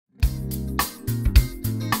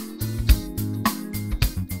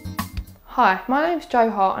Hi, my name's Jo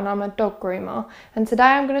Hart and I'm a dog groomer, and today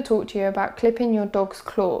I'm going to talk to you about clipping your dog's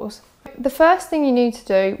claws. The first thing you need to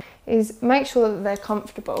do is make sure that they're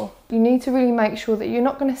comfortable. You need to really make sure that you're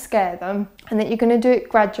not going to scare them and that you're going to do it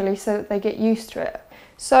gradually so that they get used to it.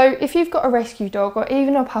 So if you've got a rescue dog or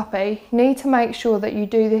even a puppy, you need to make sure that you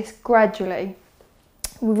do this gradually.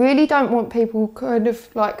 We really don't want people kind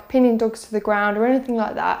of like pinning dogs to the ground or anything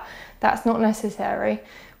like that. That's not necessary.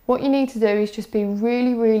 What you need to do is just be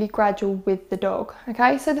really gradual with the dog,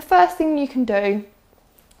 okay? So the first thing you can do,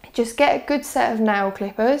 just get a good set of nail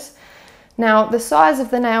clippers. Now, the size of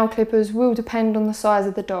the nail clippers will depend on the size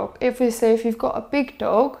of the dog. Obviously, if you've got a big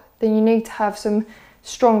dog, then you need to have some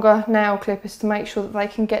stronger nail clippers to make sure that they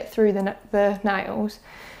can get through the nails.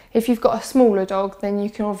 If you've got a smaller dog, then you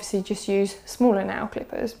can obviously just use smaller nail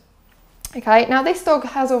clippers. Okay, now this dog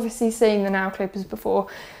has obviously seen the nail clippers before,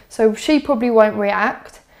 so she probably won't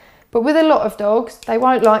react. But with a lot of dogs, they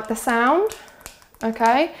won't like the sound,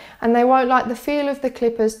 okay? And they won't like the feel of the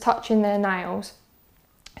clippers touching their nails.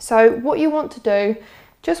 So what you want to do,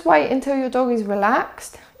 just wait until your dog is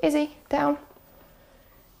relaxed. Izzy, down.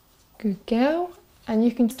 Good girl. And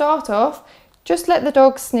you can start off, just let the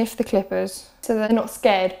dog sniff the clippers so they're not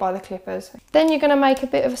scared by the clippers. Then you're going to make a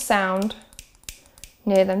bit of a sound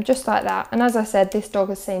near them, just like that. And as I said, this dog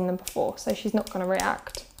has seen them before, so she's not going to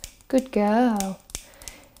react. Good girl.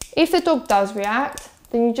 If the dog does react,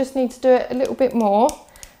 then you just need to do it a little bit more,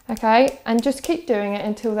 okay? And just keep doing it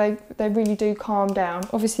until they really do calm down.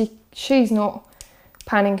 Obviously, she's not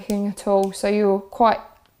panicking at all, so you're quite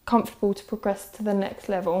comfortable to progress to the next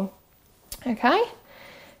level, okay?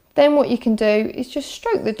 Then what you can do is just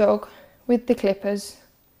stroke the dog with the clippers.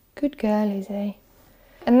 Good girl, Izzy.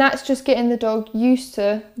 And that's just getting the dog used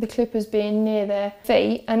to the clippers being near their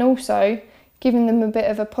feet and also giving them a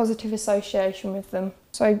bit of a positive association with them.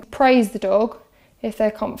 So praise the dog if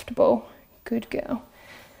they're comfortable. Good girl.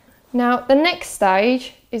 Now the next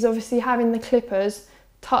stage is obviously having the clippers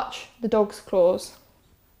touch the dog's claws.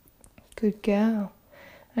 Good girl.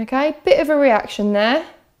 Okay, bit of a reaction there,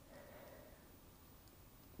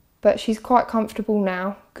 but she's quite comfortable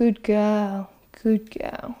now. Good girl, good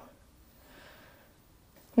girl.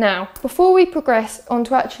 Now, before we progress on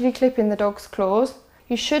to actually clipping the dog's claws,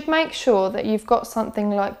 you should make sure that you've got something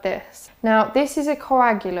like this. Now, this is a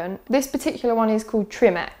coagulant. This particular one is called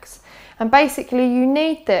Trim-X. And basically you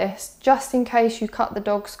need this just in case you cut the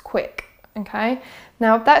dog's quick, okay?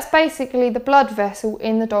 Now, that's basically the blood vessel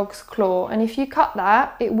in the dog's claw. And if you cut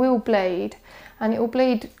that, it will bleed, and it will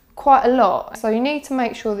bleed quite a lot. So you need to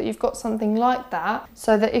make sure that you've got something like that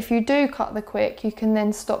so that if you do cut the quick, you can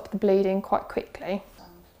then stop the bleeding quite quickly.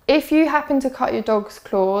 If you happen to cut your dog's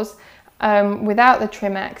claws without the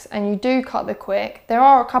Trim-X and you do cut the quick, there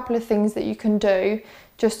are a couple of things that you can do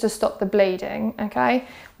just to stop the bleeding, okay?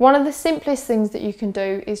 One of the simplest things that you can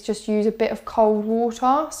do is just use a bit of cold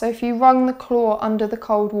water. So if you wrung the claw under the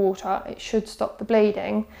cold water, it should stop the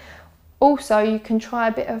bleeding. Also, you can try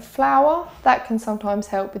a bit of flour. That can sometimes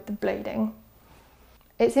help with the bleeding.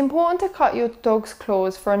 It's important to cut your dog's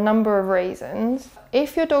claws for a number of reasons.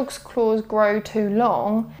 If your dog's claws grow too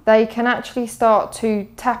long, they can actually start to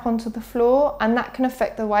tap onto the floor, and that can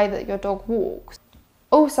affect the way that your dog walks.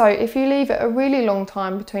 Also, if you leave it a really long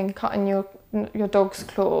time between cutting your dog's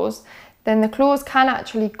claws, then the claws can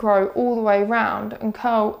actually grow all the way around and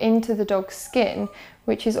curl into the dog's skin,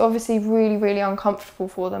 which is obviously really uncomfortable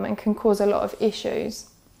for them and can cause a lot of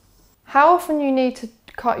issues. How often you need to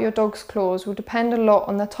cut your dog's claws will depend a lot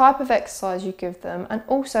on the type of exercise you give them and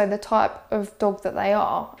also the type of dog that they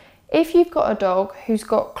are. If you've got a dog who's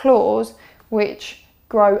got claws which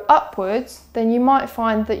grow upwards, then you might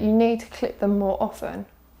find that you need to clip them more often.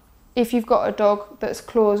 If you've got a dog that's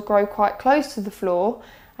claws grow quite close to the floor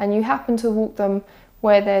and you happen to walk them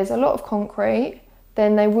where there's a lot of concrete,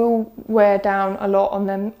 then they will wear down a lot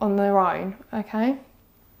on their own, okay?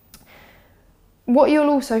 What you'll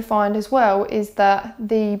also find as well is that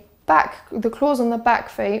the claws on the back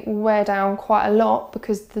feet will wear down quite a lot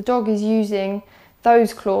because the dog is using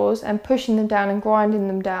those claws and pushing them down and grinding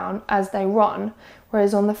them down as they run.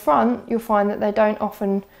 Whereas on the front, you'll find that they don't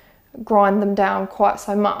often grind them down quite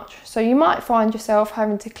so much. So you might find yourself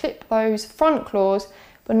having to clip those front claws,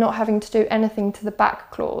 but not having to do anything to the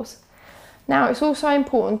back claws. Now, it's also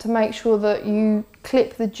important to make sure that you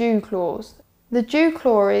clip the dew claws. The dew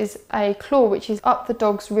claw is a claw which is up the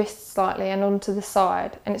dog's wrist slightly and onto the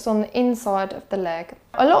side, and it's on the inside of the leg.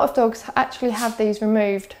 A lot of dogs actually have these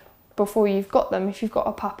removed before you've got them if you've got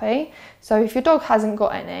a puppy. So if your dog hasn't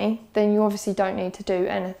got any, then you obviously don't need to do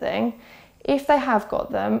anything. If they have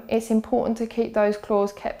got them, it's important to keep those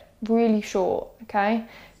claws kept really short, okay?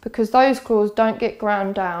 because those claws don't get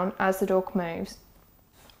ground down as the dog moves.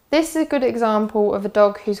 This is a good example of a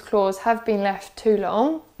dog whose claws have been left too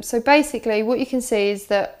long. So basically what you can see is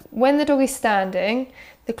that when the dog is standing,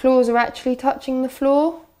 the claws are actually touching the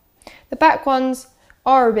floor. The back ones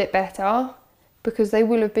are a bit better because they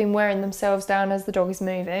will have been wearing themselves down as the dog is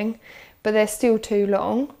moving, but they're still too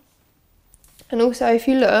long. And also if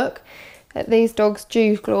you look at these dogs'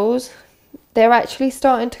 dew claws, they're actually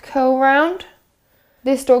starting to curl round.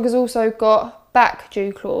 This dog has also got back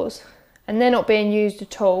dew claws, and they're not being used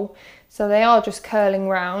at all, so they are just curling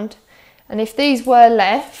round. And if these were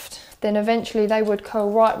left, then eventually they would curl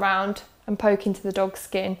right round and poke into the dog's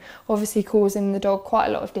skin, obviously causing the dog quite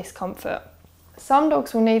a lot of discomfort. Some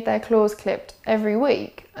dogs will need their claws clipped every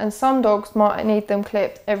week, and some dogs might need them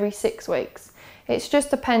clipped every 6 weeks. It's just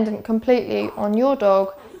dependent completely on your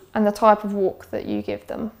dog and the type of walk that you give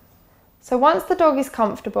them. So once the dog is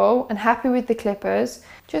comfortable and happy with the clippers,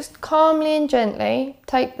 just calmly and gently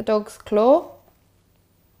take the dog's claw.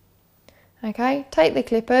 Okay, take the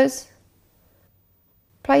clippers,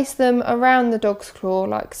 place them around the dog's claw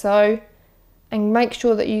like so, and make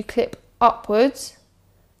sure that you clip upwards,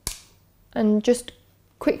 and just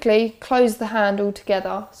quickly close the handle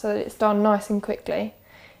together so that it's done nice and quickly,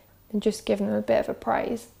 and just give them a bit of a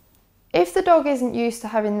praise. If the dog isn't used to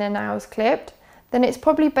having their nails clipped, then it's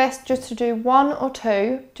probably best just to do 1 or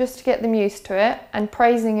 2 just to get them used to it, and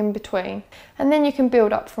praising in between, and then you can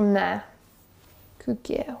build up from there. Good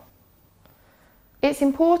girl. It's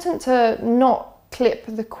important to not clip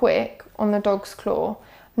the quick on the dog's claw,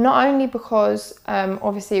 not only because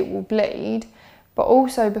obviously it will bleed, but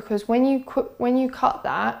also because when you cut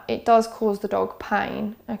that, it does cause the dog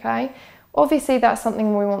pain, okay? Obviously that's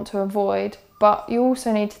something we want to avoid, but you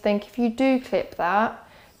also need to think if you do clip that,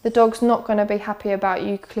 the dog's not going to be happy about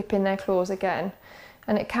you clipping their claws again.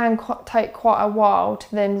 And it can take quite a while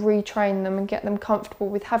to then retrain them and get them comfortable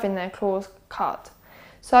with having their claws cut.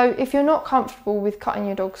 So if you're not comfortable with cutting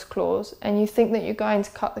your dog's claws and you think that you're going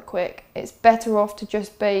to cut the quick, it's better off to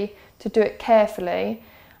just do it carefully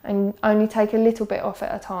and only take a little bit off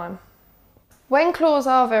at a time. When claws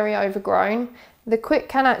are very overgrown, the quick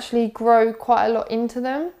can actually grow quite a lot into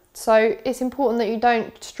them. So it's important that you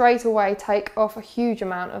don't straight away take off a huge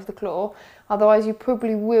amount of the claw, otherwise you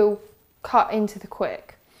probably will cut into the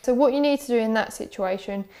quick. So what you need to do in that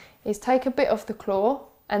situation is take a bit off the claw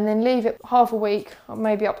and then leave it half a week, or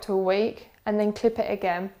maybe up to a week, and then clip it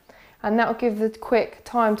again. And that will give the quick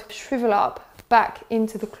time to shrivel up back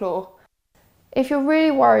into the claw. If you're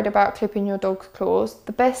really worried about clipping your dog's claws,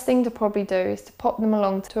 the best thing to probably do is to pop them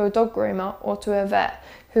along to a dog groomer or to a vet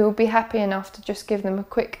who will be happy enough to just give them a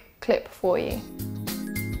quick clip for you.